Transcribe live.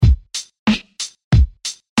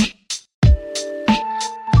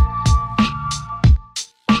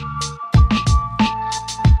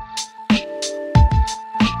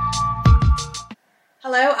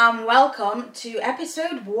welcome to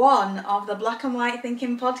episode 1 of the Black and White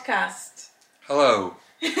Thinking podcast. Hello.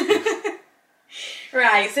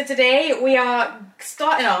 Right, so today we are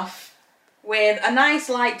starting off with a nice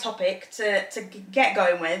light topic to get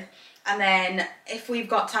going with, and then if we've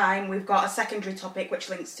got time, we've got a secondary topic which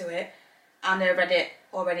links to it, and a Reddit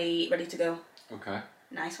already ready to go. Okay.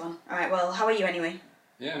 Nice one. Alright, well, how are you anyway?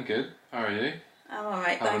 Yeah, I'm good. How are you? I'm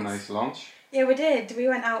alright, Had thanks. a nice lunch? Yeah, we did. We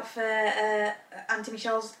went out for Auntie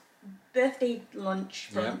Michelle's birthday lunch.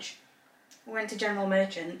 Yeah. We went to General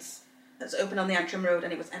Merchants that's open on the Antrim Road,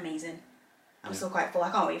 and it was amazing. I'm still quite full.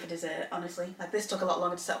 I can't wait for dessert, honestly. Like, this took a lot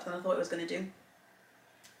longer to set up than I thought it was going to do.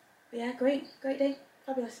 But yeah, great day.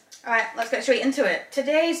 Fabulous. Alright, let's get straight into it.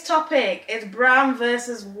 Today's topic is brown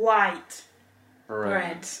versus white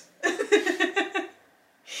bread.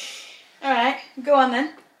 Alright, go on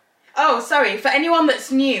then. Oh, sorry, for anyone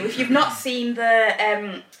that's new, if you've not seen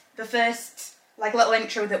the first little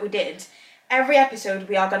intro that we did, every episode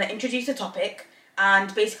we are going to introduce a topic,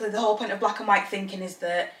 and basically the whole point of Black and White Thinking is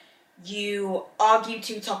that you argue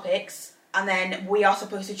two topics, and then we are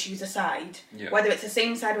supposed to choose a side. Yeah. Whether it's the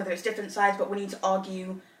same side, whether it's different sides, but we need to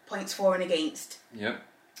argue points for and against. Yep.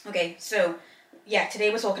 Okay, so, yeah, today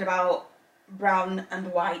we're talking about brown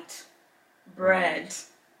and white bread.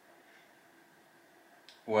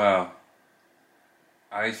 Well,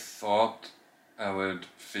 I thought I would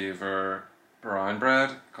favour brown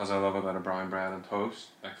bread because I love a bit of brown bread and toast,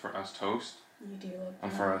 like for as toast, You do love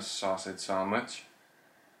and brown. for a sausage sandwich.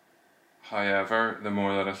 However, the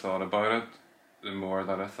more that I thought about it, the more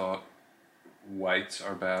that I thought whites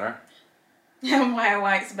are better And why are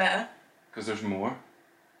whites better? because there's more.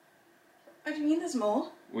 What do you mean there's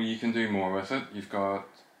more? Well, you can do more with it. You've got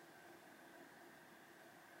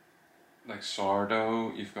like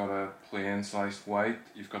sourdough, you've got a plain sliced white,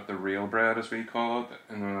 you've got the real bread as we call it,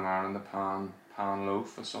 in Northern Ireland the pan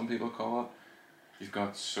loaf as some people call it. You've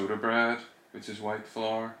got soda bread, which is white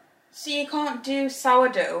flour. So you can't do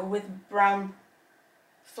sourdough with brown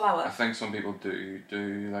flour? I think some people do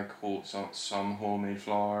like some wholemeal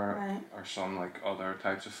flour, Right. or some like other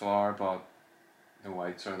types of flour, but the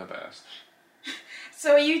whites are the best.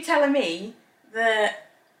 So are you telling me that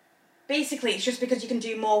basically it's just because you can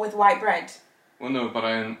do more with white bread? Well, no, but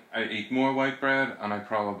I eat more white bread and I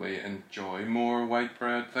probably enjoy more white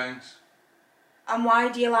bread things. And why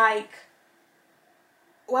do you like...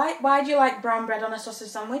 Why do you like brown bread on a sausage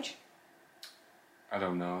sandwich? I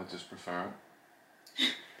don't know, I just prefer it.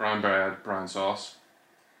 Brown bread, brown sauce.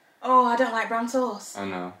 Oh, I don't like brown sauce. I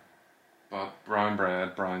know. But brown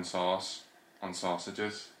bread, brown sauce, and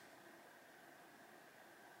sausages.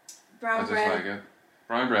 Brown I just bread. like it.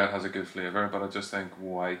 Brown bread has a good flavour, but I just think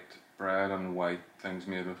white bread and white things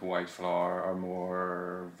made with white flour are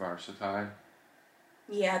more versatile.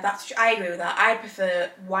 Yeah, I agree with that. I prefer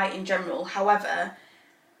white in general. However,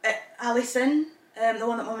 Alison, the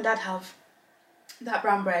one that Mum and Dad have, that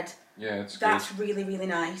brown bread, Yeah, it's that's good. really, really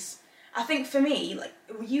nice. I think for me, like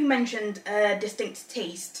you mentioned, distinct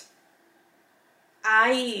taste.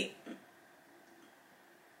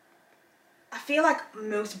 I feel like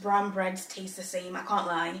most brown breads taste the same. I can't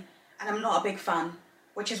lie, and I'm not a big fan,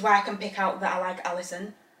 which is why I can pick out that I like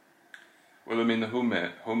Alison. Well, I mean, the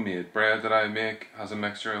homemade bread that I make has a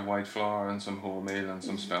mixture of white flour and some wholemeal and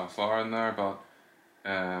some spelt flour in there, but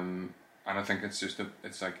and I think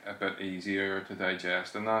it's like a bit easier to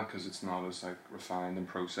digest than that because it's not as like refined and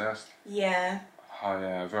processed. Yeah.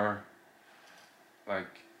 However,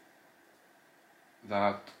 like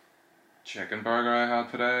that chicken burger I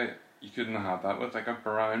had today, you couldn't have had that with like a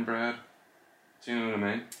brown bread. Do you know what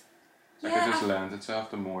I mean? Like Yeah, it just lends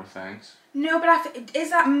itself to more things. No, but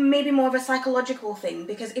is that maybe more of a psychological thing?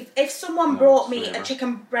 Because if someone No, brought it's me flavour.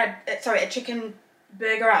 a chicken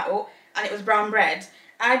burger out and it was brown bread,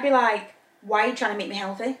 I'd be like, why are you trying to make me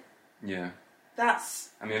healthy? Yeah. That's...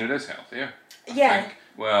 I mean, it is healthier. I Yeah. think.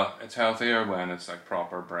 Well, it's healthier when it's like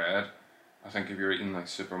proper bread. I think if you're eating like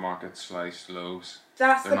supermarket sliced loaves,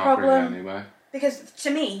 That's they're the not problem. great anyway. Because to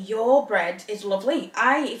me, your bread is lovely.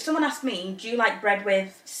 If someone asked me, do you like bread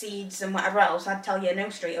with seeds and whatever else, I'd tell you no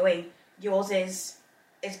straight away. Yours is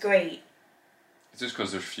great. It's just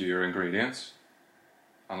because there's fewer ingredients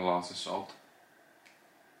and lots of salt.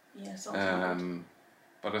 Yeah, salt's not good.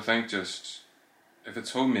 But I think just if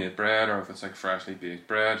it's homemade bread or if it's like freshly baked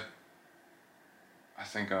bread, I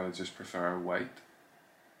think I would just prefer white.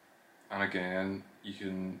 And again, you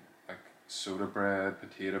can like soda bread,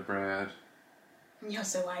 potato bread. You're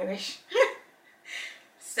so Irish.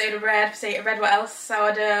 Soda bread, potato bread, what else?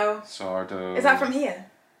 Sourdough. Sourdough. Is that from here?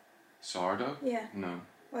 Sourdough? Yeah. No.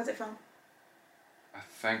 Where's it from? I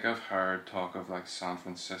think I've heard talk of like San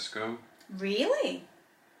Francisco. Really?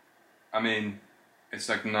 I mean, it's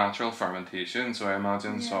like natural fermentation, so I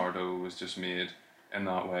imagine Yeah. sourdough was just made in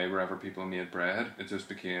that way wherever people made bread. It just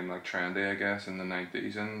became like trendy, I guess, in the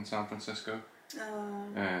 90s in San Francisco.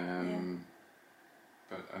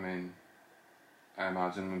 But I mean, I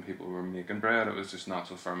imagine when people were making bread, it was just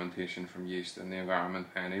natural fermentation from yeast in the environment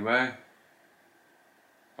anyway.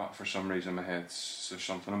 But for some reason, my head's there's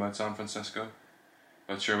something about San Francisco.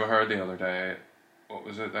 But sure, we heard the other day, what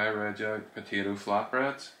was it I read you? Potato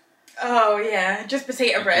flatbreads? Oh yeah, just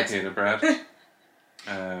potato bread. Potato bread.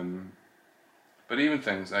 But even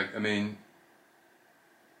things like, I mean,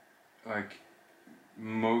 like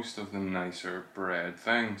most of the nicer bread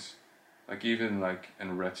things, like even like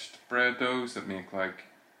enriched bread doughs that make like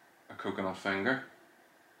a coconut finger,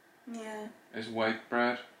 Yeah. is white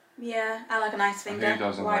bread. Yeah, I like a nice And finger. who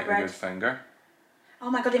doesn't white like bread. a good finger?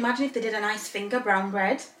 Oh my god, imagine if they did a nice finger brown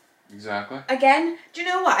bread. Exactly. Again, do you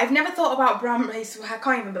know what? I've never thought about brown bread. I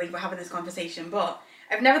can't even believe we're having this conversation, but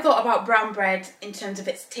I've never thought about brown bread in terms of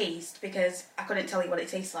its taste because I couldn't tell you what it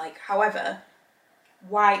tastes like. However,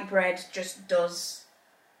 white bread just does.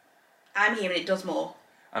 I'm hearing it does more.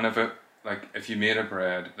 And if you made a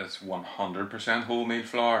bread that's 100% wholemeal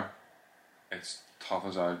flour, it's tough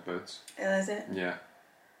as out boots. Is it? Yeah.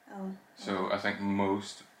 Oh. So I think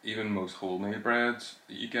most wholemeal breads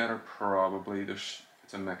that you get are probably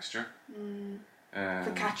it's a mixture.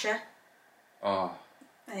 Focaccia. Oh,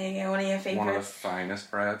 There you go, one of your one of the favourites.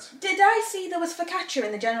 finest breads. Did I see there was focaccia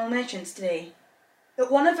in the general merchants today?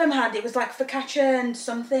 That one of them had, it was like focaccia and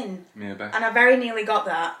something. Maybe. And I very nearly got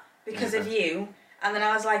that because of Maybe. you. And then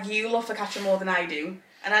I was like, you love focaccia more than I do.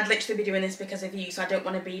 And I'd literally be doing this because of you, so I don't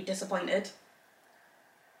want to be disappointed.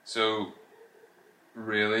 So,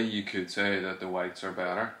 really, you could say that the whites are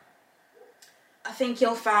better. I think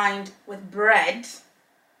you'll find with bread,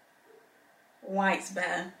 white's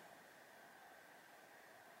better.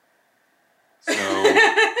 So,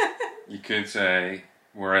 you could say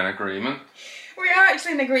we're in agreement. We are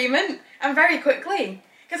actually in agreement, and very quickly.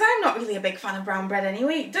 Because I'm not really a big fan of brown bread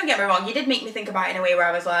anyway. Don't get me wrong, you did make me think about it in a way where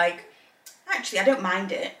I was like, actually, I don't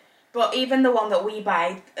mind it. But even the one that we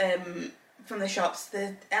buy from the shops,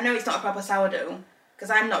 I know it's not a proper sourdough, because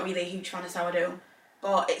I'm not really a huge fan of sourdough,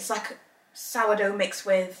 but it's like sourdough mixed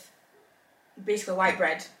with basically white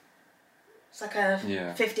bread. It's like a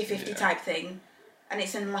 50-50 type thing. And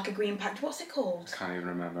it's in like a green pack. What's it called? I can't even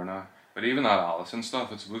remember now. But even that Allison stuff,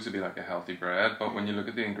 it's supposed to be like a healthy bread, but when you look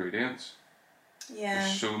at the ingredients, Yeah.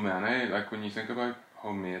 there's so many. Like when you think about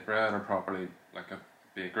homemade bread or properly like a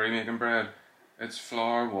bakery making bread, it's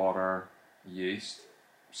flour, water, yeast,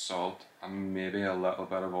 salt, and maybe a little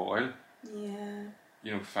bit of oil. Yeah.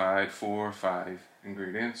 You know, 4 or 5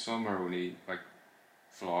 ingredients. Some are only like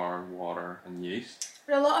flour, water, and yeast.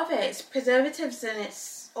 But a lot of it, it's preservatives and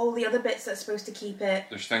it's all the other bits that's supposed to keep it.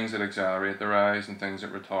 There's things that accelerate the rise and things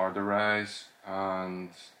that retard the rise, and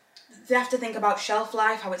They have to think about shelf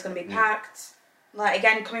life, how it's going to be packed. Like,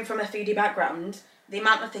 again, coming from a foodie background, the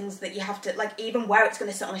amount of things that you have to, like, even where it's going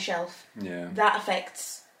to sit on a shelf, that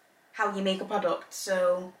affects how you make a product.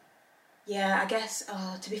 So, yeah, I guess,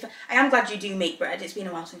 to be fair, I am glad you do make bread. It's been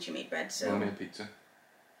a while since you made bread, so. Well, I made pizza.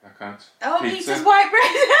 That counts. Oh, Pizza. pizza's white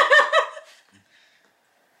bread!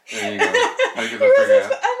 There you go. How could I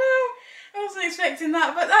forget? I know, I wasn't expecting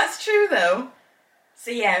that, but that's true though.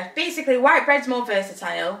 So yeah, basically white bread's more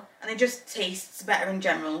versatile and it just tastes better in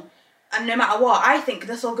general. And no matter what, I think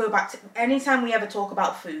this will go back to anytime we ever talk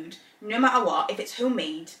about food, no matter what, if it's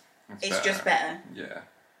homemade, it's just better. Yeah.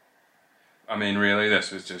 I mean, really,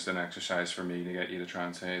 this was just an exercise for me to get you to try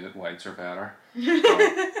and say that whites are better. You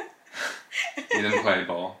didn't play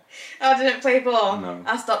ball. I didn't play ball. No.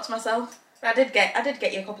 I stopped myself. But I did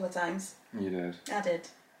get you a couple of times. You did. I did.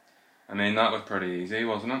 I mean, that was pretty easy,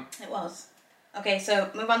 wasn't it? It was. Okay, so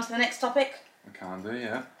move on to the next topic. I can do,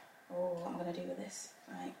 yeah. Oh, what am I going to do with this?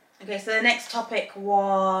 Right. Okay, so the next topic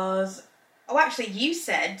was... Oh, actually, you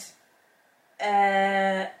said...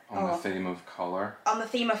 On the theme of colour. On the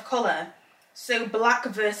theme of colour. So, black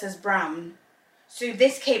versus brown. So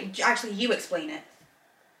this came... Actually, you explain it.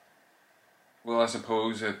 Well, I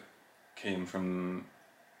suppose it came from,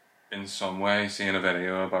 in some way, seeing a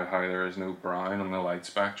video about how there is no brown on the light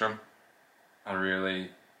spectrum. And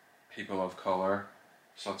really, people of colour,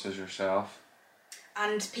 such as yourself.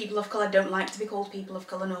 And people of colour don't like to be called people of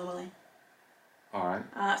colour normally. Alright.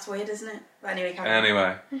 That's weird, isn't it? But anyway, carry on.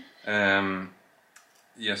 Anyway,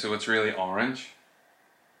 yeah, so it's really orange,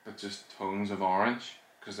 but just tones of orange,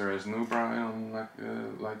 because there is no brown on like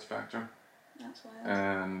the light spectrum. That's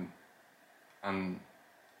wild.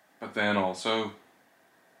 But then also,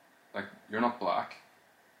 like, you're not black.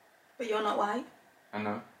 But you're not white. I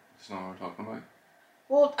know, that's not what we're talking about.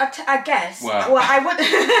 Well, I guess. Well. I would.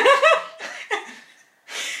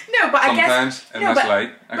 No, but I guess. Sometimes, in this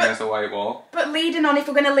light, against the white wall. But leading on, if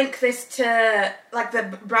we're going to link this to, like, the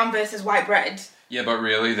brown versus white bread. Yeah, but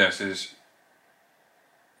really this is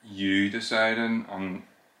you deciding and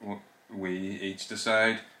we each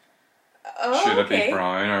decide. Oh, should it be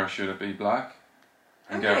brown or should it be black?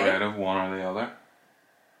 And get rid of one or the other.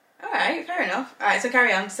 Alright, fair enough. Alright, so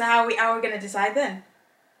carry on. So how are we going to decide then?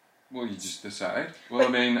 Well, you just decide. Well, I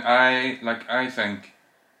mean, I think,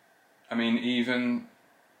 even,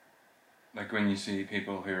 like, when you see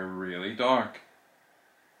people who are really dark,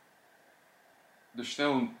 they're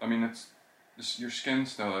still, your skin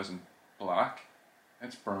still isn't black,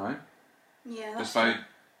 it's brown. Yeah, that's Despite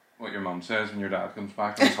what your mum says when your dad comes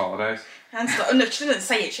back on his holidays. And no, she doesn't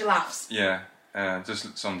say it, she laughs. Yeah,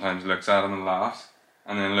 just sometimes looks at him and laughs,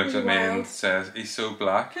 and then looks at me and says, he's so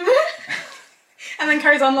black. And then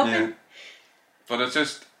carries on laughing. Yeah. But it's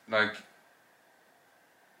just, like,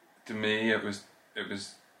 to me it was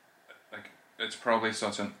like, it's probably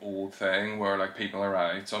such an old thing where, like, people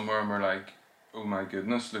arrive somewhere and we're like, oh my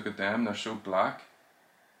goodness, look at them, they're so black.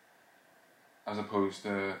 As opposed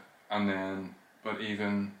to, but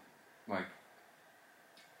even, like,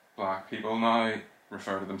 black people now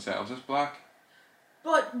refer to themselves as black.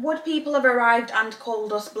 But would people have arrived and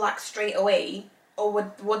called us black straight away? Or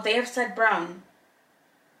would they have said brown?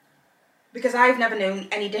 Because I've never known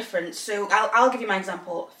any difference. So I'll give you my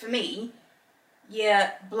example. For me,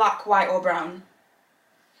 yeah, black, white or brown.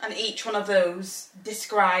 And each one of those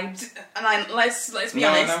described, and let's be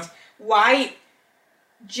honest, white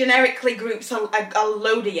generically groups a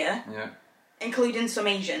load of you, yeah, including some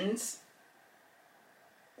Asians.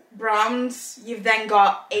 Browns, you've then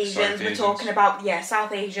got Asians, we're talking about,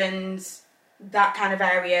 South Asians, that kind of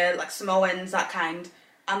area, like Samoans, that kind,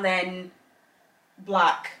 and then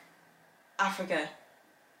black, Africa.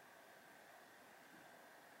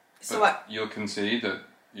 But you'll concede that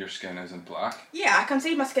your skin isn't black? Yeah, I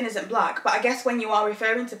concede my skin isn't black, but I guess when you are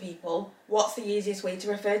referring to people, what's the easiest way to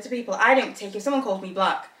refer to people? I don't take, if someone calls me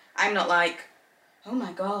black, I'm not like, oh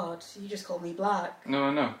my god, you just called me black. No,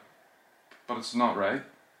 I know. But it's not right.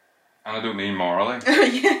 And I don't mean morally.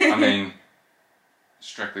 Yeah. I mean,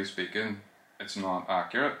 strictly speaking, it's not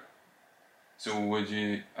accurate. So would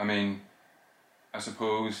you, I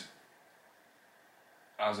suppose,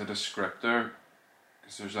 as a descriptor,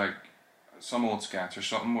 because there's like some old sketch or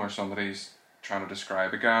something where somebody's trying to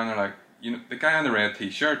describe a guy and they're like, the guy in the red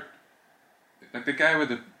t-shirt, like the guy with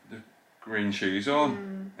the green shoes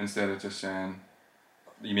on, instead of just saying,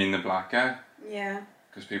 you mean the black guy? Yeah.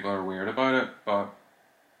 Because people are weird about it, but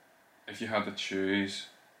if you had to choose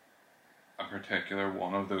a particular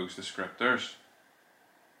one of those descriptors,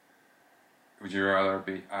 would you rather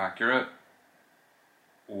be accurate,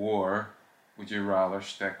 or would you rather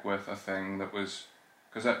stick with a thing that was,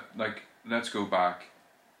 because let's go back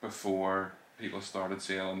before people started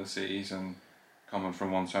sailing the seas and coming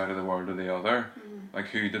from one side of the world to the other, like,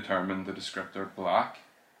 who determined the descriptor black?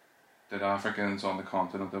 Did Africans on the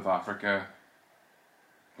continent of Africa,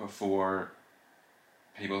 before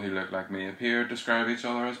people who look like me appeared, describe each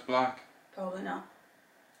other as black? Probably not.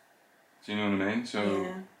 Do you know what I mean? So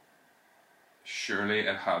yeah. Surely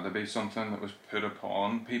it had to be something that was put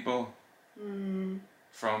upon people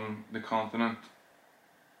from the continent,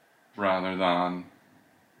 rather than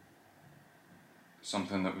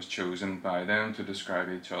something that was chosen by them to describe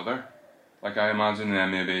each other. Like, I imagine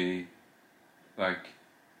them maybe, like,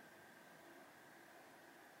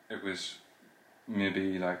 it was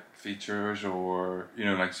maybe like features, or,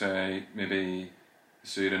 like, say, maybe the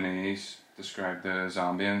Sudanese described the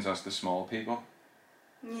Zambians as the small people.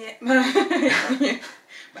 Yeah.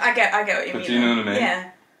 I get what you mean. But do you know what I mean?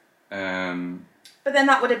 Yeah. But then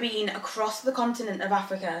that would have been across the continent of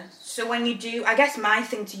Africa. So when you do, I guess my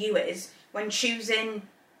thing to you is, when choosing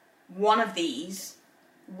one of these,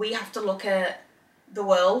 we have to look at the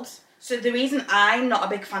world. So the reason I'm not a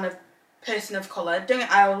big fan of person of colour,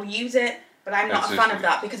 I'll use it, but I'm not a fan of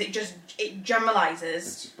that, because it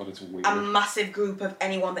generalises it's weird. A massive group of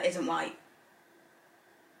anyone that isn't white.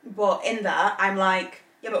 But in that, I'm like,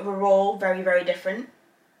 yeah, but we're all very, very different.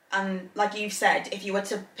 And like you've said, if you were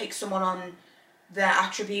to pick someone on their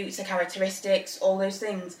attributes, their characteristics, all those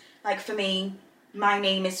things, like, for me, my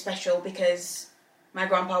name is special because my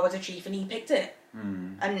grandpa was a chief and he picked it.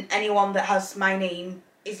 And anyone that has my name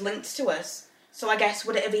is linked to us. So I guess,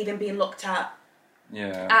 would it have even been looked at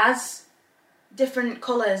as different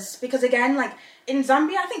colours? Because again, like, in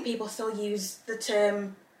Zambia, I think people still use the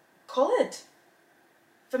term coloured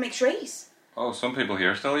for mixed race. Oh, some people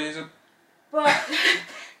here still use it. But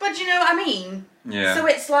But do you know what I mean? Yeah. So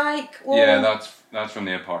it's like, well, Yeah, that's from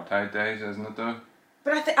the apartheid days, isn't it? Though.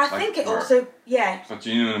 But I Like, think it where- also, yeah. But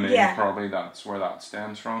do you know what I mean? Yeah. Probably that's where that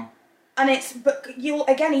stems from. And but you'll,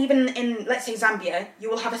 again, even in, let's say, Zambia, you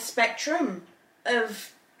will have a spectrum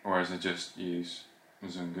of... Or is it just use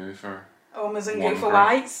Mzungu for... Oh, Mzungu one for group?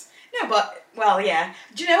 whites. No, but, well, yeah.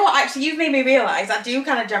 Do you know what? Actually, you've made me realise I do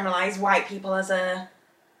kind of generalise white people as a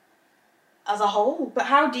whole. But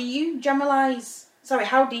how do you generalise... Sorry,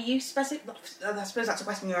 how do you specify... I suppose that's a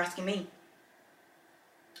question you're asking me.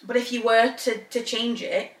 But if you were to change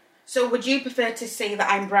it, so would you prefer to say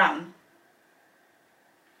that I'm brown?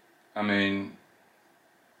 I mean,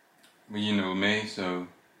 well, you know me, so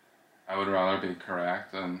I would rather be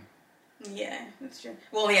correct than... Yeah, that's true.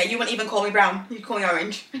 Well, yeah, you wouldn't even call me brown. You'd call me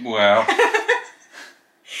orange. Well, if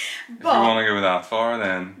you But want to go that far,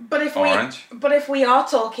 then if orange. but if we are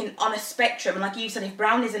talking on a spectrum, and like you said, if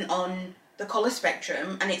brown isn't on the colour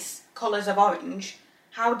spectrum and it's colours of orange,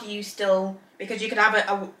 how do you still... Because you could have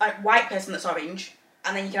a white person that's orange,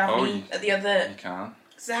 and then you can have me at the other... You can.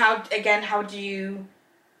 So how do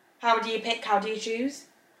you pick? How do you choose?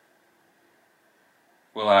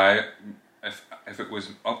 Well, if it was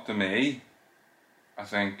up to me, I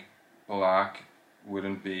think black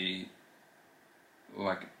wouldn't be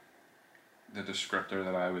like the descriptor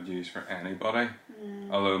that I would use for anybody.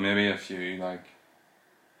 Although maybe a few, like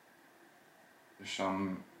there's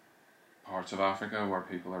some parts of Africa where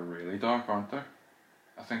people are really dark, aren't there?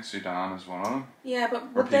 I think Sudan is one of them. Yeah,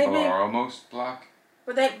 but Where would they people be? are almost black.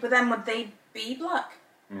 But then would they be black?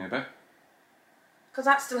 Maybe. Because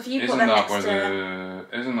that's still, if you put Isn't them that next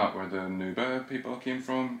where the Nuba people came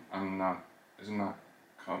from? And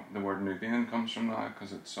the word Nubian comes from that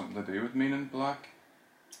because it's something to do with meaning black.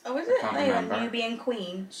 Oh, is I it? can't Oh, yeah, remember. Nubian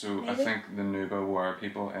queen. So I Maybe? think the Nuba were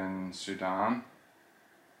people in Sudan,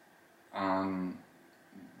 and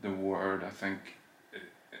the word I think it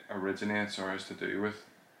originates or is to do with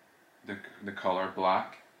the color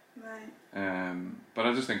black. Right. But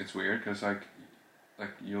I just think it's weird because like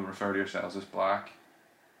you'll refer to yourselves as black,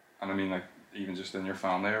 and I mean like even just in your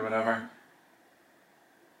family or whatever.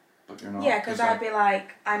 But you're not. Yeah, because I'd be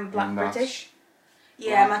like, I'm black that's British.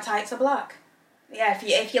 Yeah, black. my tights are black. Yeah,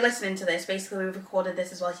 if you're listening to this, basically we've recorded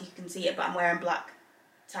this as well so you can see it, but I'm wearing black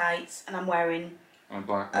tights and I'm wearing... And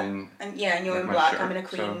black mean... and you're like in my black, shirt, I'm in a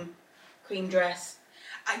so- cream dress.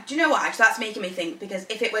 Do you know what, actually, that's making me think, because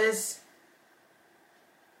if it was...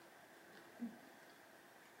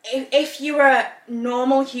 If you were a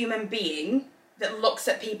normal human being that looks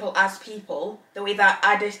at people as people, the way that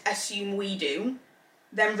I'd assume we do,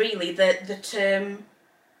 then really the term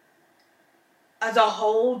as a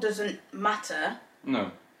whole doesn't matter. No.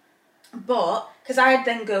 But, because I'd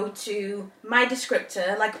then go to my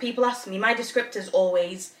descriptor, like people ask me, my descriptor's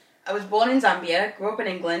always, I was born in Zambia, grew up in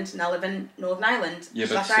England, now live in Northern Ireland. Yeah,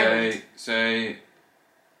 but Ireland. say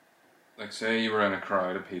you were in a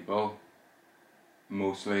crowd of people,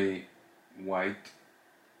 mostly white,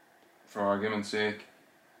 for argument's sake,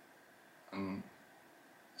 and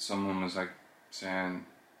someone was like saying,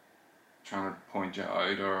 trying to point you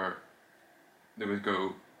out, or they would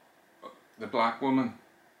go, the black woman.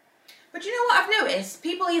 But you know what I've noticed?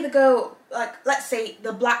 People either go, like, let's say,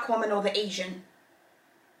 the black woman or the Asian.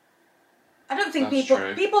 I don't think That's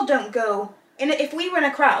true. people don't go... If we were in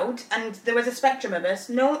a crowd and there was a spectrum of us,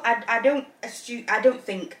 no, I don't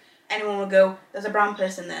think anyone would go, there's a brown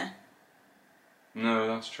person there. No,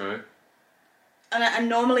 that's true. And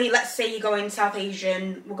normally, let's say you're going South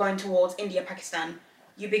Asian, we're going towards India, Pakistan,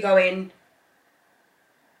 you'd be going,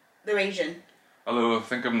 they're Asian. Although I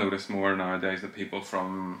think I've noticed more nowadays that people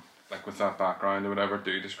from, like with that background or whatever,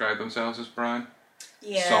 do describe themselves as brown.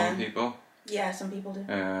 Yeah. Some people. Yeah, some people do.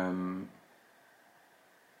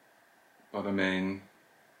 But I mean,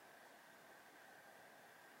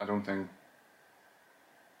 I don't think...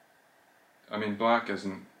 I mean, black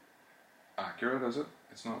isn't accurate, is it?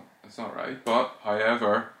 It's not right. But,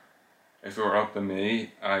 however, if it were up to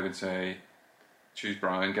me, I would say choose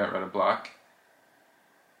brown, get rid of black.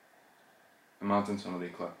 Imagine somebody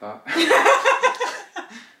clipped that.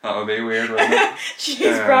 That would be weird, wouldn't it?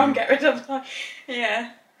 Choose brown, get rid of black.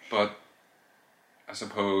 Yeah. But I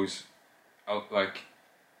suppose, like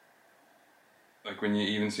when you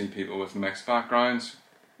even see people with mixed backgrounds,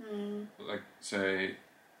 like say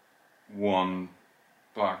one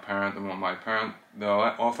black parent and one white parent, they'll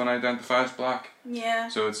often identify as black. Yeah.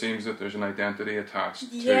 So it seems that there's an identity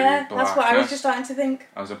attached to Yeah, blackness, that's what I was just starting to think.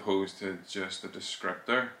 as opposed to just a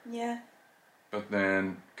descriptor. Yeah. But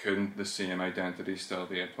then couldn't the same identity still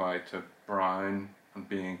be applied to brown and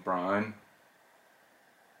being brown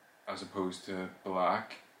as opposed to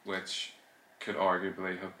black, which could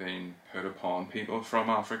arguably have been put upon people from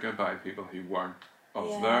Africa by people who weren't of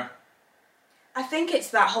Yeah. there. I think it's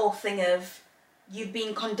that whole thing of you've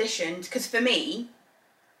been conditioned, because for me,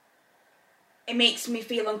 it makes me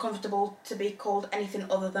feel uncomfortable to be called anything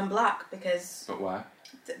other than black, because But why?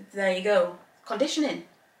 there you go, conditioning.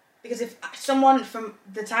 Because if someone from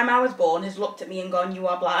the time I was born has looked at me and gone, "You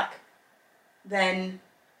are black," then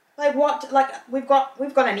like what? Like we've got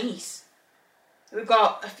a niece, we've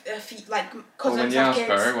got a few like cousins. Well, when you have ask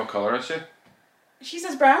kids. her, what colour is she? She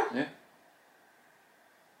says brown. Yeah.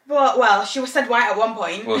 But well, she was said white at one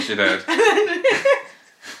point. Well, she did.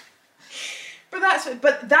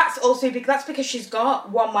 But that's also because she's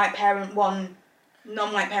got one white parent, one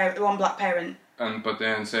non-white parent, one black parent. But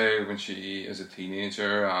then say when she is a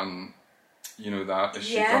teenager and you know that, is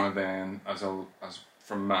she gonna then as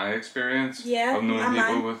from my experience of knowing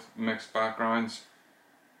people with mixed backgrounds,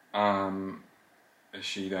 is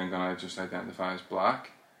she then gonna just identify as black?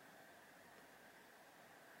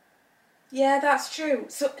 Yeah, that's true.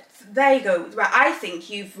 So there you go. Right, I think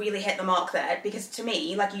you've really hit the mark there, because to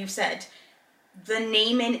me, like you've said, the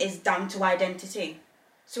naming is down to identity.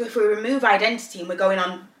 So if we remove identity and we're going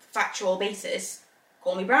on factual basis,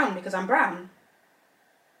 call me brown because I'm brown.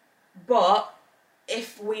 But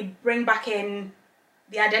if we bring back in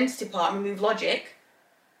the identity part and remove logic,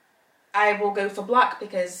 I will go for black,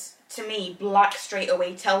 because to me, black straight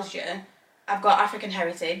away tells you I've got African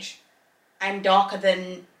heritage, I'm darker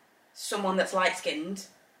than someone that's light-skinned.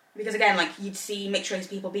 Because again, like you'd see mixed race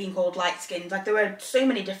people being called light-skinned. Like there are so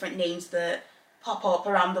many different names that pop up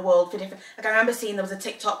around the world for different. Like I remember seeing there was a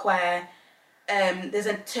TikTok where there's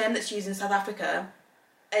a term that's used in South Africa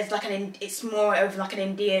as like it's more of like an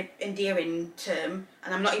endearing term,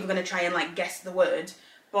 and I'm not even going to try and like guess the word,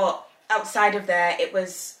 but outside of there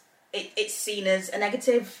it's seen as a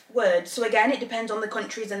negative word. So again, it depends on the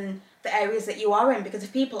countries and the areas that you are in, because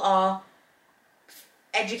if people are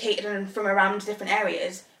educated and from around different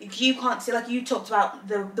areas, you can't see, like you talked about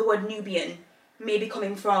the word Nubian maybe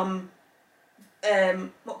coming from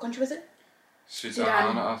what country was it?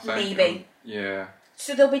 Sudan, I think. Maybe. Yeah.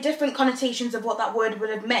 So there'll be different connotations of what that word would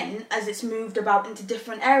have meant as it's moved about into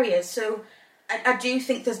different areas. So I do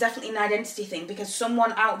think there's definitely an identity thing, because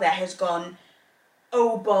someone out there has gone,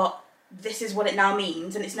 oh, but this is what it now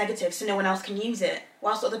means and it's negative, so no one else can use it.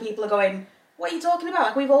 Whilst other people are going, what are you talking about?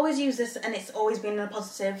 Like, we've always used this and it's always been in a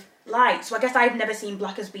positive light. So I guess I've never seen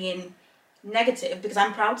black as being negative, because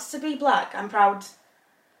I'm proud to be black. I'm proud,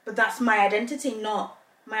 but that's my identity, not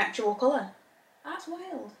my actual colour. That's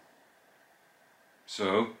wild.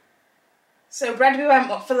 So Bradby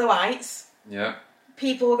went for the whites. Yeah.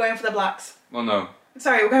 People were going for the blacks. Well, no.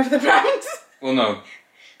 Sorry, we're going for the browns. Well, no.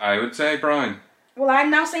 I would say brown. Well, I'm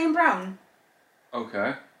now saying brown.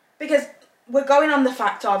 Okay. Because we're going on the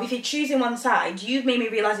fact of, if you're choosing one side, you've made me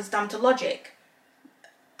realise it's down to logic.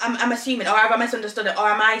 I'm assuming, or have I misunderstood it, or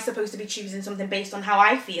am I supposed to be choosing something based on how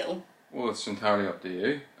I feel? Well, it's entirely up to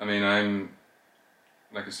you. I mean,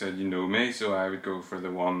 like I said, you know me, so I would go for the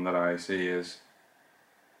one that I see as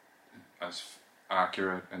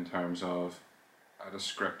accurate in terms of a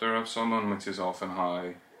descriptor of someone, which is often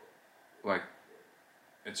how, like,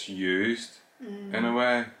 it's used in a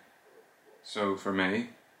way. So for me,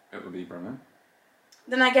 it would be brown.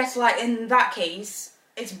 Then I guess, like, in that case,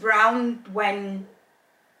 it's brown when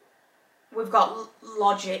we've got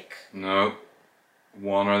logic. No.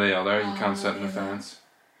 One or the other. You can't sit in the fence.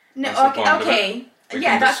 No, That's okay.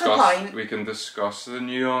 Yeah, that's the point. We can discuss the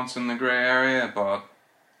nuance in the grey area, but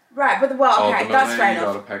right, but okay, that's fair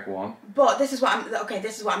enough. You gotta pick one. But this is what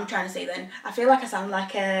I'm trying to say. Then I feel like I sound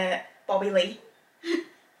like Bobby Lee.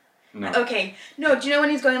 No. Okay, no. Do you know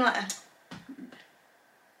when he's going like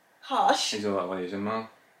harsh? He's a little Asian man.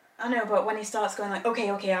 I know, but when he starts going like, okay,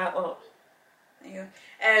 there you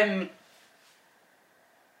go.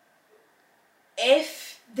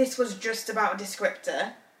 If this was just about a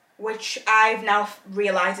descriptor, which I've now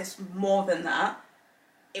realised it's more than that,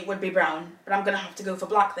 it would be brown. But I'm going to have to go for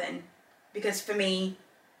black then. Because for me,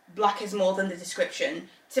 black is more than the description.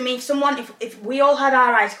 To me, if we all had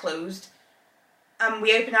our eyes closed, and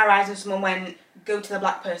we opened our eyes and someone went, go to the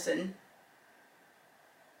black person,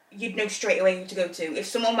 you'd know straight away who to go to. If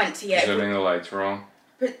someone went to you... Assuming the lights were on.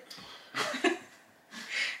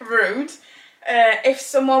 Rude. If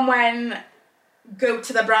someone went, go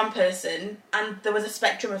to the brown person, and there was a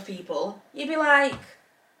spectrum of people, you'd be like,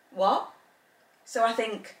 what? So I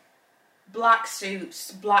think black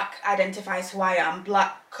suits, black identifies who I am,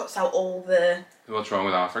 black cuts out all the... What's wrong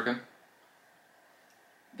with African?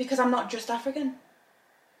 Because I'm not just African.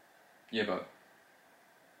 Yeah, but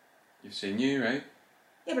you've seen you, right?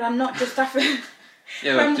 Yeah, but I'm not just African.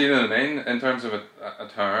 Yeah, like, do you know what I mean? In terms of a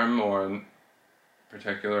term or a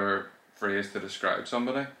particular phrase to describe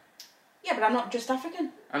somebody. Yeah, but I'm not just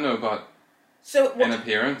African. I know, but so in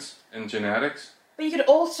appearance, in genetics. But you could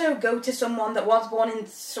also go to someone that was born in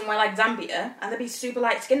somewhere like Zambia and they'd be super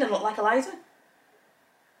light skinned and look like Eliza.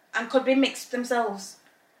 And could be mixed themselves.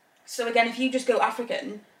 So again, if you just go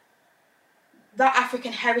African, that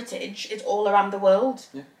African heritage is all around the world.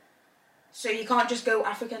 Yeah. So you can't just go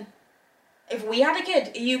African. If we had a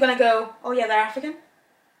kid, are you going to go, oh yeah, they're African?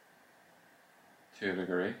 To a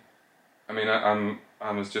degree. I mean,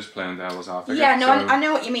 I was just playing devil's advocate. Yeah, no, so... I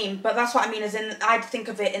know what you mean, but that's what I mean, as in, I'd think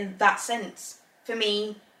of it in that sense. For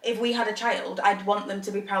me, if we had a child, I'd want them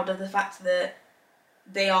to be proud of the fact that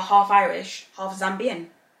they are half Irish, half Zambian.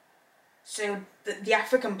 So the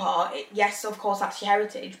African part, yes, of course, that's your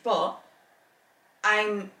heritage, but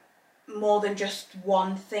I'm more than just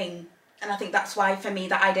one thing. And I think that's why, for me,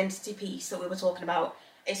 that identity piece that we were talking about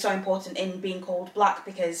is so important in being called black,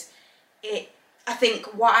 because I think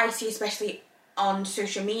what I see, especially on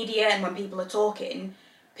social media and when people are talking,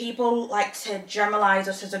 people like to generalise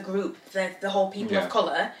us as a group, the whole people of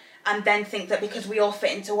colour, and then think that because we all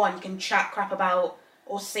fit into one, you can chat crap about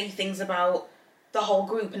or say things about the whole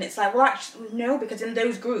group. And it's like, well, actually, no, because in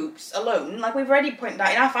those groups alone, like we've already pointed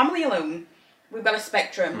out, in our family alone, we've got a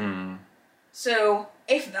spectrum. So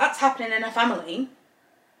if that's happening in a family,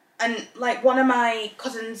 and like one of my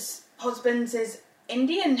cousin's husbands is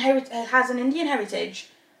Indian, has an Indian heritage,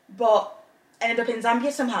 but ended up in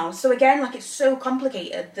Zambia somehow. So again, like, it's so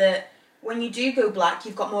complicated that when you do go black,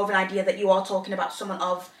 you've got more of an idea that you are talking about someone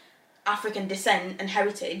of African descent and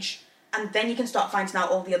heritage, and then you can start finding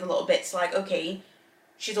out all the other little bits, like, okay,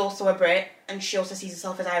 she's also a Brit, and she also sees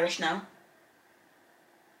herself as Irish now.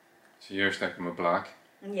 So you're sticking with black?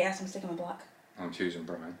 Yes, I'm sticking with black. I'm choosing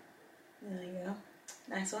brown. There you go.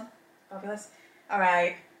 Nice one. Fabulous.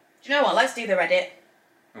 Alright. Do you know what? Let's do the Reddit.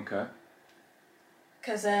 Okay.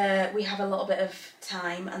 Because we have a little bit of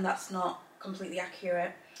time and that's not completely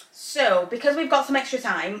accurate. So, because we've got some extra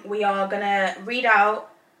time, we are going to read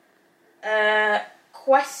out a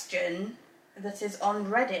question that is on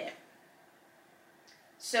Reddit.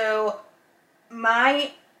 So,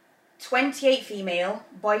 my 28 female,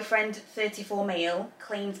 boyfriend 34 male,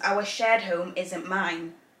 claims our shared home isn't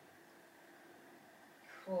mine.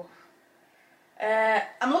 Oh.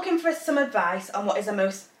 I'm looking for some advice on what is the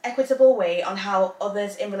most equitable way on how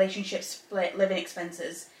others in relationships split living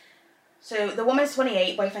expenses. So the woman's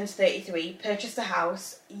 28, boyfriend's 33, purchased a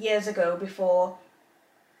house years ago before...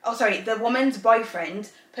 the woman's boyfriend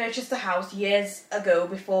purchased a house years ago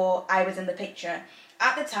before I was in the picture.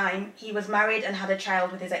 At the time, he was married and had a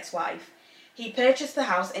child with his ex-wife. He purchased the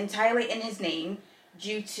house entirely in his name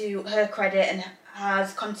due to her credit and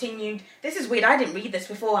has continued... This is weird, I didn't read this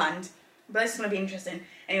beforehand. But this is going to be interesting.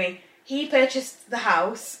 Anyway, he purchased the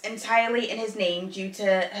house entirely in his name due to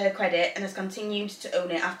her credit and has continued to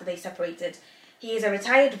own it after they separated. He is a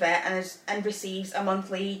retired vet and receives a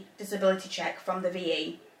monthly disability check from the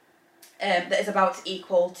VA that is about to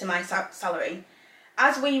equal to my salary.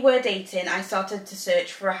 As we were dating, I started to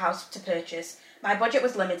search for a house to purchase. My budget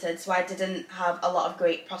was limited, so I didn't have a lot of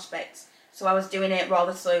great prospects. So I was doing it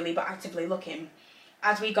rather slowly but actively looking.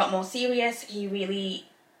 As we got more serious, he really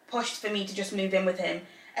pushed for me to just move in with him,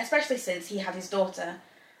 especially since he had his daughter.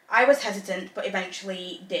 I was hesitant, but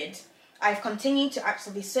eventually did. I've continued to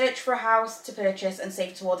actively search for a house to purchase and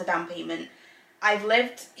save towards a down payment. I've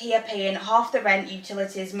lived here paying half the rent,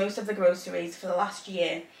 utilities, most of the groceries for the last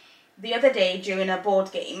year. The other day, during a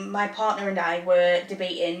board game, my partner and I were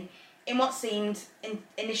debating, in what seemed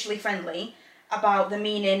initially friendly, about the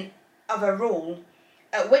meaning of a rule,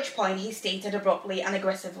 at which point he stated abruptly and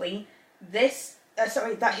aggressively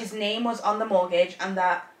that his name was on the mortgage and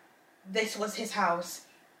that this was his house.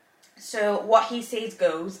 So what he says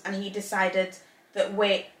goes, and he decided the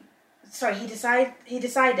way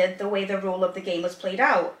the rule of the game was played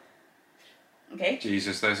out. Okay?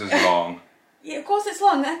 Jesus, this is long. Yeah, of course it's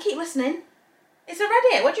long. I keep listening. It's a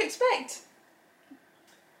Reddit. What do you expect?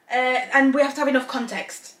 And we have to have enough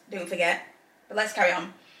context, don't forget. But let's carry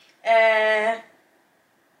on.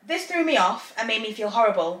 This threw me off and made me feel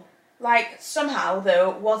horrible. Like, somehow, though,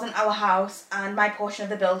 wasn't our house and my portion of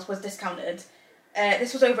the bills was discounted.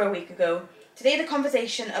 This was over a week ago. Today the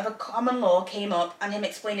conversation of a common law came up and him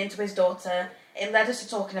explaining to his daughter. It led us to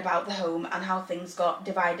talking about the home and how things got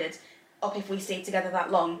divided up if we stayed together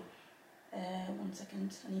that long. 1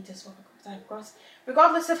 second, I need to swap across.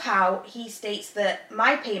 Regardless of how, he states that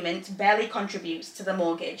my payment barely contributes to the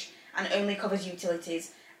mortgage and only covers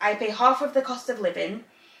utilities. I pay half of the cost of living,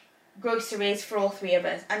 groceries for all three of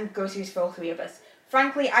us.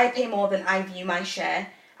 Frankly, I pay more than I view my share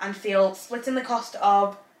and feel splitting the cost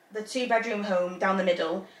of the 2-bedroom home down the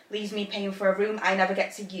middle leaves me paying for a room I never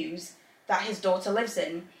get to use that his daughter lives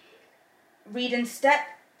in. Reading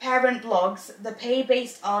step-parent blogs, the pay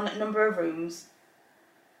based on number of rooms,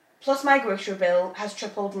 plus my grocery bill has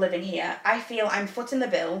tripled living here. I feel I'm footing the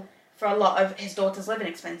bill for a lot of his daughter's living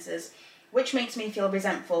expenses, which makes me feel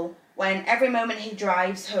resentful when every moment he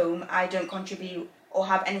drives home I don't contribute or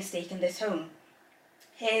have any stake in this home.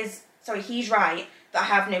 He's right that I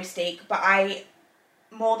have no stake, but I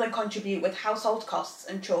more than contribute with household costs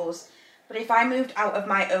and chores. But if I moved out on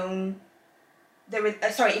my own, the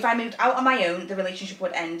relationship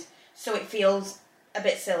would end. So it feels a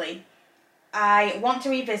bit silly. I want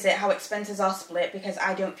to revisit how expenses are split because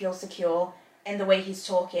I don't feel secure in the way he's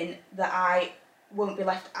talking that I won't be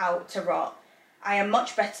left out to rot. I am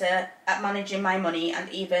much better at managing my money,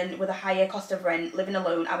 and even with a higher cost of rent, living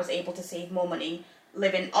alone, I was able to save more money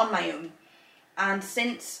living on my own. And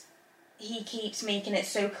since he keeps making it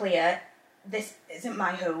so clear, this isn't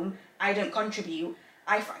my home, I don't contribute,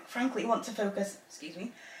 I frankly want to focus,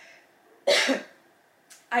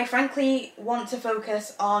 I frankly want to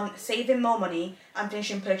focus on saving more money and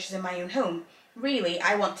finishing purchasing my own home. Really,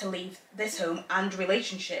 I want to leave this home and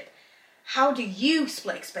relationship. How do you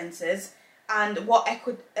split expenses, and what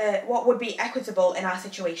would be equitable in our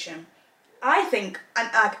situation? I think,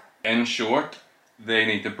 in short, they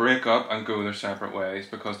need to break up and go their separate ways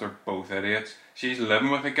because they're both idiots. She's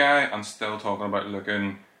living with a guy and still talking about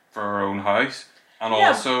looking for her own house. And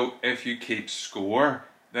also, if you keep score,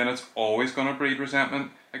 then it's always going to breed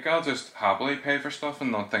resentment. Like, I'll just happily pay for stuff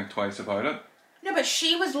and not think twice about it. No, but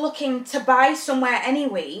she was looking to buy somewhere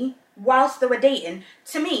anyway whilst they were dating.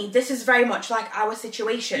 To me, this is very much like our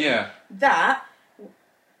situation. Yeah. That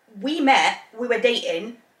we met, we were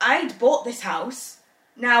dating, I'd bought this house.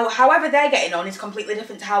 Now, however they're getting on is completely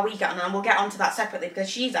different to how we get on, and we'll get onto that separately because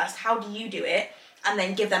she's asked, how do you do it? And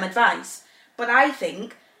then give them advice. But I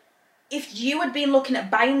think if you had been looking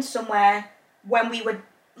at buying somewhere when we were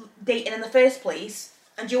dating in the first place,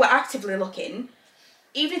 and you were actively looking,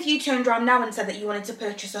 even if you turned around now and said that you wanted to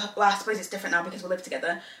purchase well, I suppose it's different now because we live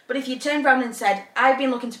together, but if you turned around and said, I've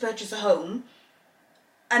been looking to purchase a home,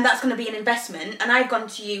 and that's going to be an investment, and I've gone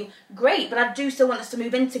to you, great, but I do still want us to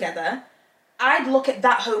move in together, I'd look at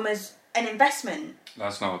that home as an investment.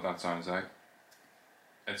 That's not what that sounds like.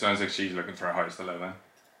 It sounds like she's looking for a house to live in.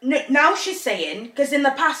 No, now she's saying, because in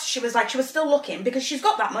the past she was still looking, because she's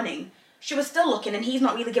got that money. She was still looking and he's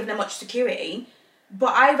not really giving her much security.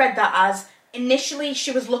 But I read that as, initially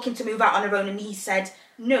she was looking to move out on her own and he said,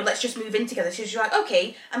 no, let's just move in together. So she's like,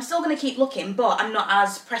 okay, I'm still going to keep looking, but I'm not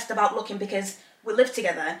as pressed about looking because we live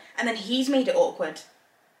together. And then he's made it awkward.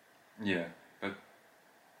 Yeah, but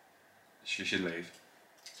she should leave.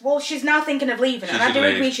 Well, she's now thinking of leaving, and I do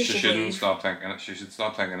agree she should leave. Stop thinking it. She should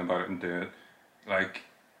stop thinking about it and do it. Like,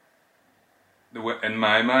 in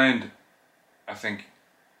my mind, I think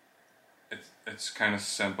it's kind of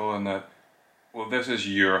simple in that, well, this is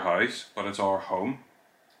your house, but it's our home.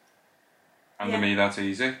 And to me, that's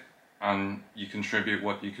easy. And you contribute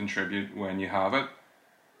what you contribute when you have it.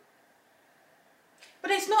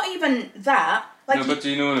 But it's not even that. Like, no, but do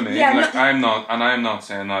you know what I mean? Yeah, like, I'm not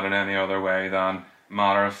saying that in any other way than,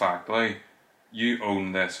 matter of factly, you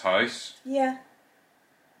own this house. Yeah.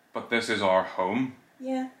 But this is our home.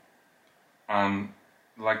 Yeah. And,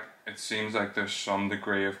 like, it seems like there's some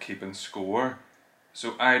degree of keeping score.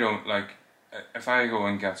 So I don't, like, if I go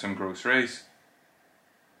and get some groceries,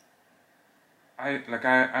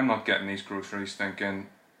 I'm not getting these groceries thinking,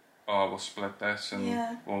 oh, we'll split this,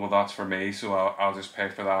 and well, that's for me, so I'll just pay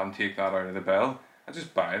for that and take that out of the bill. I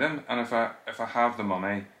just buy them, and if I have the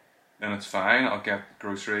money, then it's fine. I'll get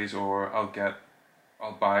groceries, or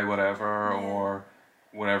I'll buy whatever, or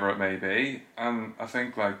whatever it may be. And I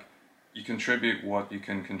think, like, you contribute what you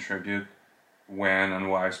can contribute when and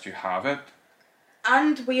whilst you have it.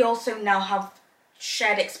 And we also now have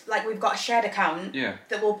we've got a shared account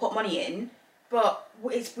that we'll put money in. But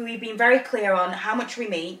we've been very clear on how much we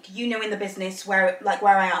make. You know, in the business where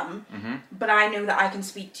I am, but I know that I can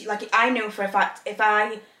speak to you. Like, I know for a fact if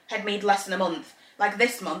I had made less than a month, like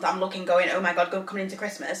this month, I'm looking, going, oh my god, coming into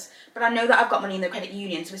Christmas. But I know that I've got money in the credit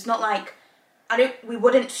union, so it's not like we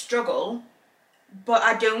wouldn't struggle. But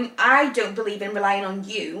I don't believe in relying on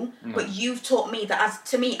you. No. But you've taught me that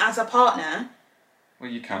as a partner, well,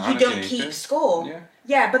 you can't. You don't keep score.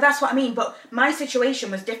 Yeah, but that's what I mean. But my situation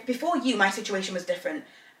was different. Before you, my situation was different.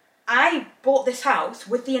 I bought this house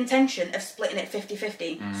with the intention of splitting it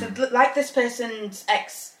 50-50. So like this person's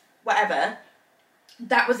ex, whatever,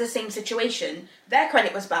 that was the same situation. Their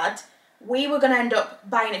credit was bad. we were going to end up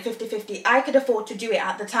buying it 50-50. I could afford to do it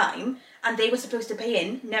at the time, and they were supposed to pay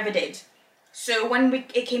in, never did. So when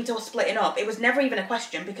it came to us splitting up, it was never even a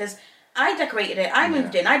question because I decorated it, I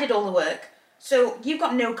moved in, I did all the work. So you've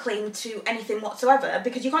got no claim to anything whatsoever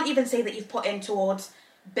because you can't even say that you've put in towards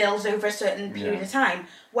bills over a certain period of time.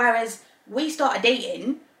 Whereas we started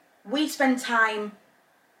dating, we spend time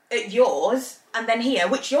at yours and then here,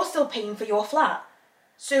 which you're still paying for your flat.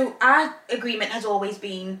 So our agreement has always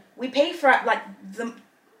been, we pay for like the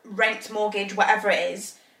rent, mortgage, whatever it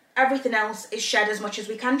is. Everything else is shared as much as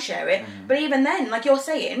we can share it. But even then, like you're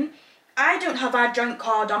saying, I don't have our joint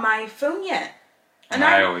card on my phone yet. And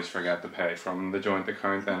I always forget to pay from the joint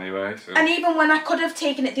account anyway. So. And even when I could have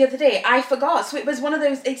taken it the other day, I forgot. So it's one of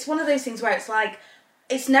those things where it's like,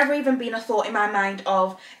 it's never even been a thought in my mind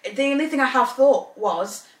of, the only thing I have thought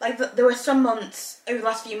was, like, there were some months, over the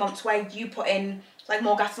last few months, where you put in, like,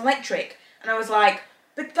 more gas and electric. And I was like,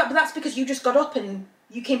 but that's because you just got up and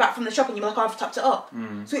you came back from the shop and you were like, oh, I've topped it up.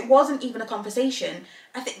 So it wasn't even a conversation.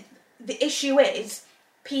 I think the issue is,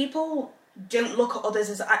 people don't look at others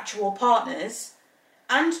as actual partners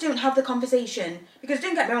and don't have the conversation. Because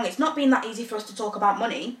don't get me wrong, it's not been that easy for us to talk about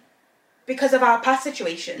money because of our past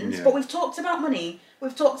situations. But we've talked about money.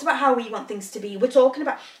 We've talked about how we want things to be. We're talking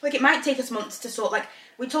about, like, it might take us months to sort, like,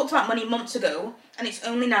 we talked about money months ago, and it's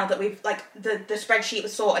only now that we've, like, the spreadsheet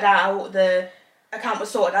was sorted out, the account was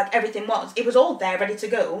sorted, like, everything was. It was all there, ready to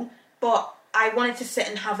go, but I wanted to sit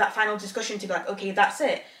and have that final discussion to be like, okay, that's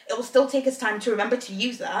it. It will still take us time to remember to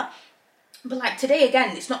use that. But, like, today,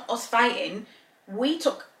 again, it's not us fighting. We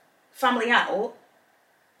took family out,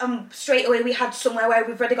 and straight away we had somewhere where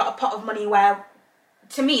we've already got a pot of money where,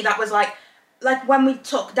 to me, that was like when we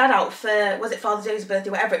took Dad out for, was it Father's Day, his birthday,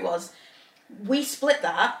 whatever it was, we split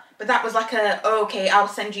that, but that was like okay, I'll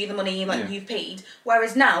send you the money, like, you've paid.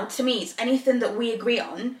 Whereas now, to me, it's anything that we agree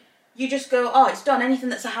on, you just go, oh, it's done. Anything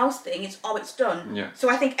that's a house thing, it's done. Yeah. So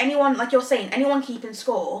I think anyone, like you're saying, anyone keeping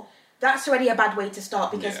score, that's already a bad way to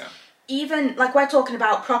start because even, like, we're talking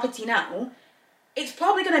about property now, it's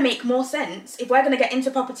probably going to make more sense if we're going to get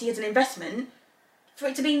into property as an investment for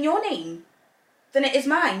it to be in your name than it is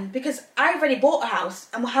mine, because I've already bought a house,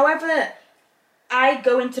 and however I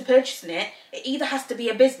go into purchasing it, it either has to be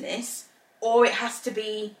a business or it has to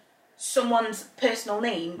be someone's personal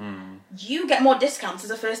name. You get more discounts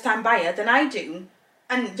as a first-time buyer than I do.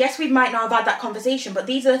 And yes, we might not have had that conversation, but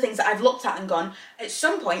these are the things that I've looked at and gone, at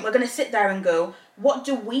some point we're going to sit there and go, what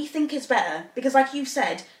do we think is better? Because like you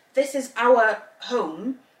said, this is our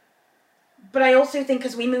home, but I also think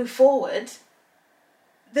as we move forward,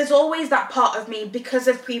 there's always that part of me, because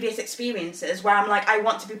of previous experiences, where I'm like, I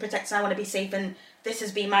want to be protected, I want to be safe, and this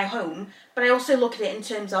has been my home. But I also look at it in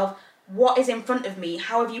terms of, what is in front of me?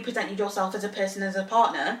 How have you presented yourself as a person, as a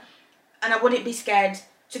partner? And I wouldn't be scared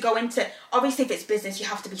to go into, obviously if it's business, you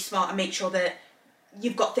have to be smart and make sure that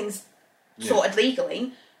you've got things sorted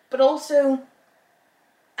legally. But also,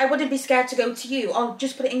 I wouldn't be scared to go to you, oh,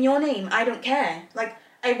 just put it in your name, I don't care. Like,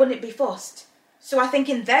 I wouldn't be fussed. So I think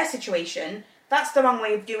in their situation, that's the wrong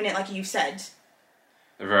way of doing it, like you said.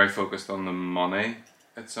 They're very focused on the money,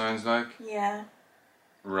 it sounds like. Yeah.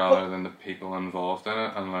 Rather than the people involved in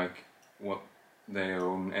it and, like, what they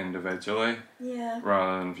own individually. Yeah.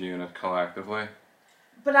 Rather than viewing it collectively.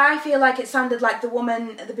 But I feel like it sounded like the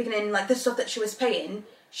woman at the beginning, like the stuff that she was paying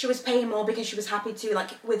more because she was happy to,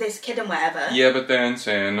 like, with this kid and whatever. Yeah, but then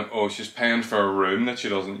saying, oh, she's paying for a room that she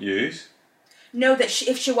doesn't use. No, that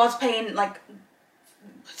if she was paying, like,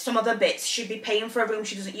 some other bits, she'd be paying for a room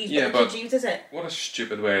she doesn't use, but the kid uses it. What a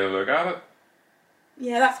stupid way to look at it.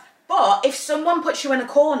 Yeah, but if someone puts you in a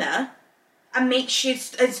corner and makes you,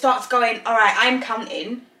 and starts going, alright, I'm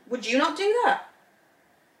counting, would you not do that?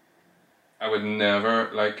 I would never,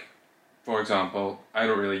 like, for example, I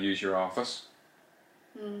don't really use your office.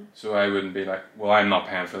 So I wouldn't be like, well, I'm not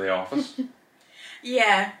paying for the office.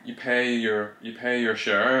 Yeah. You pay your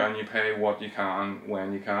share and you pay what you can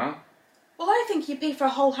when you can. Well, I think you pay for a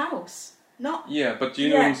whole house. Not... Yeah, but do you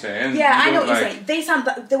know what I'm saying? Yeah, I know what you're saying. They sound...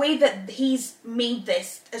 The way that he's made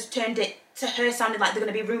this has turned it to her sounding like they're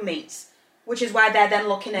going to be roommates. Which is why they're then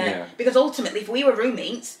looking at... Yeah. Because ultimately, if we were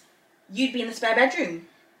roommates, you'd be in the spare bedroom.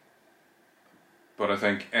 But I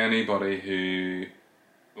think anybody who,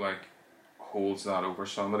 like, holds that over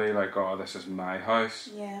somebody, like, oh, this is my house.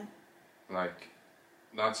 Yeah. Like,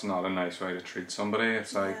 that's not a nice way to treat somebody.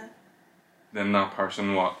 It's like, then that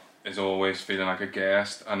person, is always feeling like a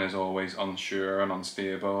guest and is always unsure and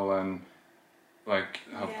unstable and, like,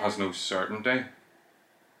 has no certainty.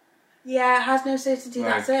 Yeah, has no certainty, like,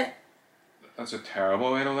 that's it. That's a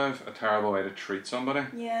terrible way to live, a terrible way to treat somebody.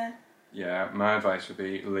 Yeah. Yeah, my advice would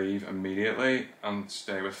be leave immediately and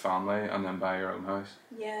stay with family and then buy your own house.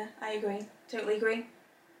 Yeah, I agree. Totally agree.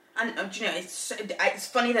 And do you know, it's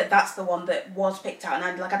funny that that's the one that was picked out,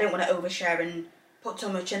 and I don't want to overshare and put too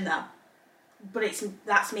much in that, but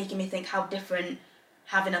that's making me think how different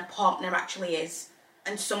having a partner actually is,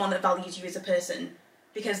 and someone that values you as a person,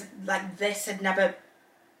 because like this had never,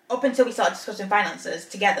 up until we started discussing finances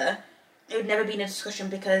together, it had never been a discussion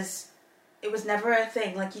because it was never a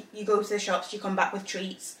thing. Like you go to the shops, you come back with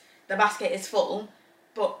treats, the basket is full,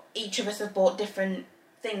 but each of us have bought different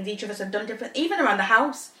things, each of us have done different, even around the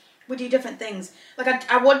house, we do different things. Like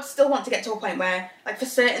I would still want to get to a point where, like for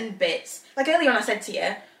certain bits, like earlier on I said to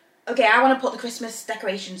you, okay, I want to put the Christmas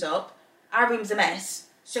decorations up, our room's a mess,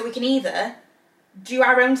 so we can either do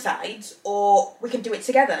our own sides or we can do it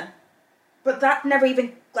together. But that never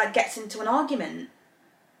even like gets into an argument.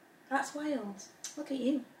 That's wild. Look at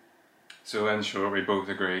you. So in short, we both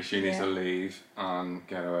agree she needs Yeah. to leave and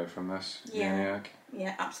get away from this maniac.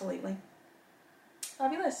 Yeah, absolutely.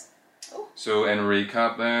 Fabulous. Oh, So in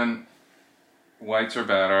recap then, whites are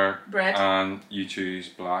better. Bread. And you choose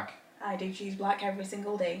black. I do choose black every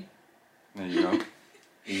single day. There you go.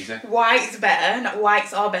 Easy. White's better, not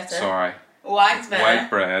whites are better. Sorry. White's better. White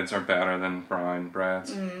breads are better than brown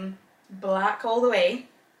breads. Black all the way,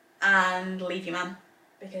 and leave your man,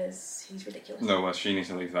 because he's ridiculous. No, well, she needs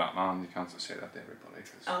to leave that man. You can't just say that to everybody.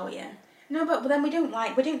 'Cause Oh yeah. No, but then we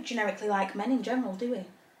don't generically like men in general, do we?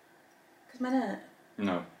 Because men are...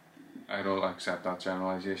 no, I don't accept that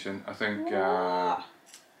generalisation. I think... What?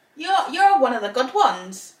 You're one of the good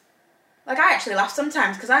ones. Like, I actually laugh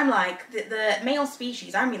sometimes, because I'm like, the male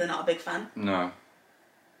species, I'm really not a big fan. no.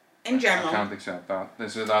 In general. I can't accept that.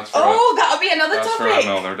 That's for That'll be another that's topic. for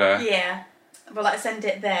another day. Yeah. But let's end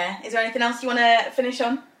it there. Is there anything else you want to finish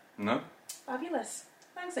on? No. Fabulous.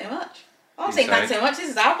 Thanks so much. Oh, I'm You saying say. thanks so much. This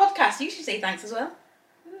is our podcast. You should say thanks as well.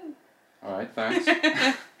 Alright, thanks.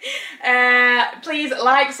 Please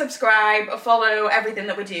like, subscribe, follow everything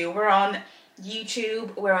that we do. We're on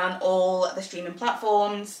YouTube. We're on all the streaming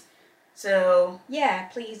platforms. So, yeah,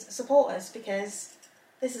 please support us, because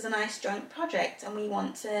this is a nice joint project and we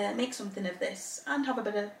want to make something of this and have a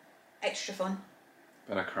bit of extra fun.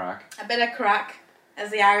 Bit of crack. A bit of crack,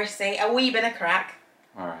 as the Irish say. A wee bit of crack.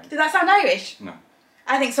 Alright. Did that sound Irish? No.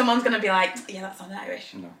 I think someone's going to be like, yeah, that sounds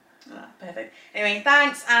Irish. No. Oh, perfect. Anyway,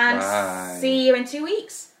 thanks, and Bye. see you in 2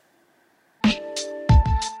 weeks.